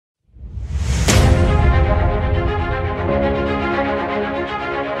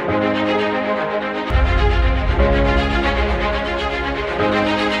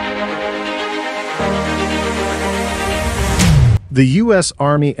The U.S.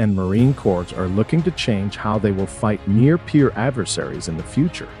 Army and Marine Corps are looking to change how they will fight near-peer adversaries in the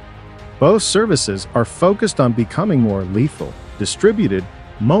future. Both services are focused on becoming more lethal, distributed,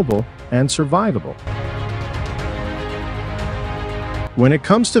 mobile, and survivable. When it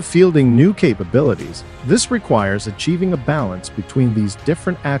comes to fielding new capabilities, this requires achieving a balance between these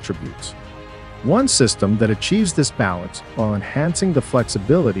different attributes. One system that achieves this balance while enhancing the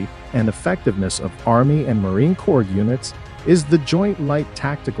flexibility and effectiveness of Army and Marine Corps units is the Joint Light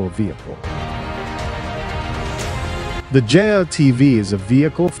Tactical Vehicle. The JLTV is a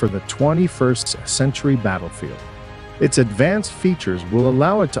vehicle for the 21st century battlefield. Its advanced features will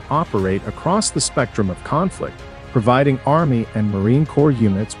allow it to operate across the spectrum of conflict, providing Army and Marine Corps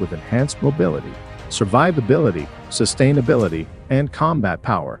units with enhanced mobility, survivability, sustainability, and combat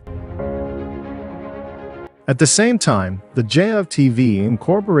power. At the same time, the JLTV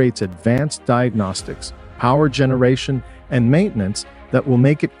incorporates advanced diagnostics, power generation, and maintenance that will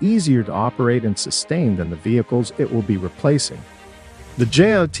make it easier to operate and sustain than the vehicles it will be replacing. The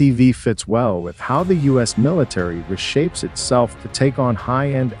JLTV fits well with how the U.S. military reshapes itself to take on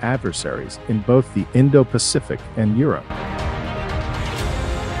high-end adversaries in both the Indo-Pacific and Europe.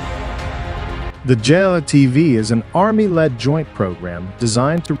 The JLTV is an Army-led joint program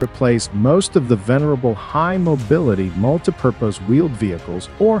designed to replace most of the venerable high-mobility multipurpose wheeled vehicles,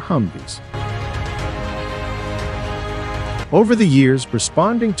 or Humvees. Over the years,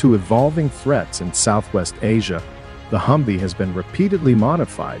 responding to evolving threats in Southwest Asia, the Humvee has been repeatedly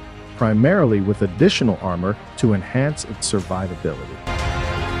modified, primarily with additional armor to enhance its survivability.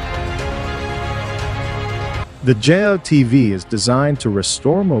 The JLTV is designed to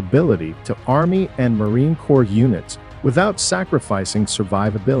restore mobility to Army and Marine Corps units without sacrificing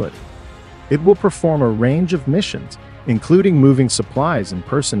survivability. It will perform a range of missions, including moving supplies and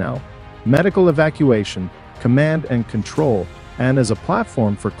personnel, medical evacuation, command and control, and as a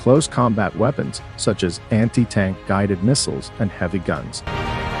platform for close combat weapons such as anti-tank guided missiles and heavy guns.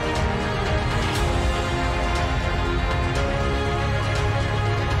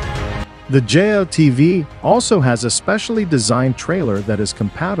 The JLTV also has a specially designed trailer that is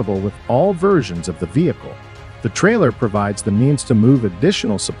compatible with all versions of the vehicle. The trailer provides the means to move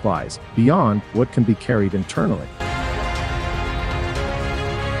additional supplies beyond what can be carried internally.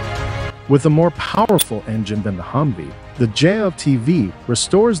 With a more powerful engine than the Humvee, the JLTV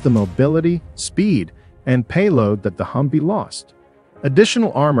restores the mobility, speed, and payload that the Humvee lost.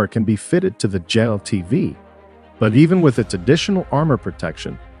 Additional armor can be fitted to the JLTV, but even with its additional armor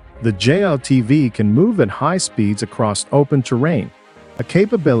protection, the JLTV can move at high speeds across open terrain, a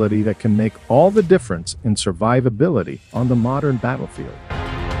capability that can make all the difference in survivability on the modern battlefield.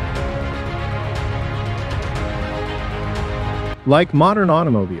 Like modern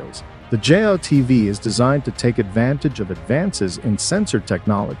automobiles, the JLTV is designed to take advantage of advances in sensor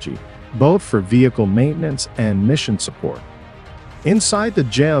technology, both for vehicle maintenance and mission support. Inside the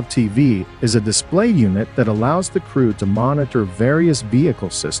JLTV is a display unit that allows the crew to monitor various vehicle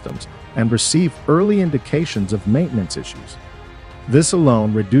systems and receive early indications of maintenance issues. This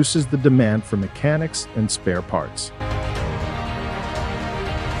alone reduces the demand for mechanics and spare parts.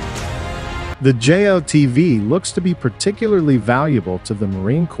 The JLTV looks to be particularly valuable to the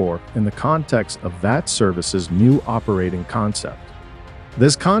Marine Corps in the context of that service's new operating concept.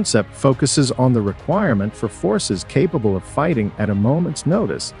 This concept focuses on the requirement for forces capable of fighting at a moment's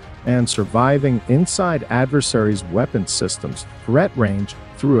notice and surviving inside adversaries' weapon systems' threat range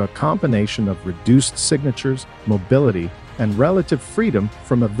through a combination of reduced signatures, mobility, and relative freedom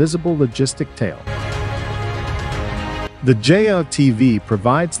from a visible logistic tail. The JLTV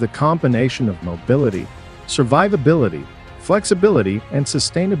provides the combination of mobility, survivability, flexibility, and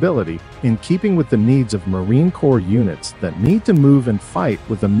sustainability in keeping with the needs of Marine Corps units that need to move and fight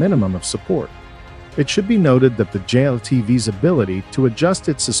with a minimum of support. It should be noted that the JLTV's ability to adjust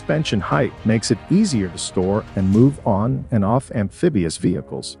its suspension height makes it easier to store and move on and off amphibious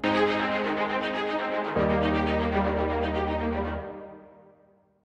vehicles.